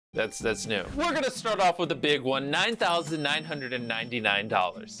That's new. We're gonna start off with a big one,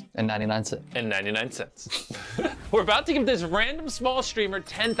 $9,999. And 99 cents. And 99 cents. We're about to give this random small streamer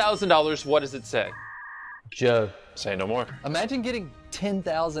 $10,000. What does it say? Joe. Say no more. Imagine getting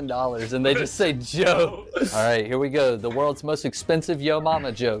 $10,000 and they just say Joe. All right, here we go. The world's most expensive Yo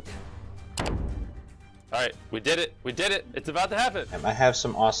Mama joke. All right, we did it. We did it. It's about to happen. I have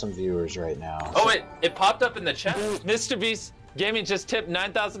some awesome viewers right now. Oh wait, it popped up in the chat. Mr. Beast Gaming just tipped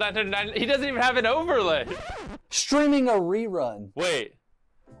 $9,999. He doesn't even have an overlay. Streaming a rerun. Wait.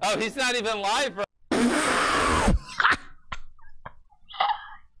 Oh, he's not even live, bro.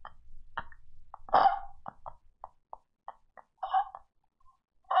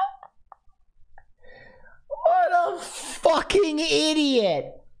 What a fucking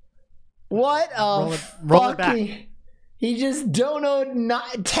idiot. What a roll it back. He just donated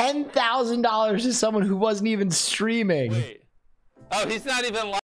 $10,000 to someone who wasn't even streaming. Wait. Oh, he's not even live.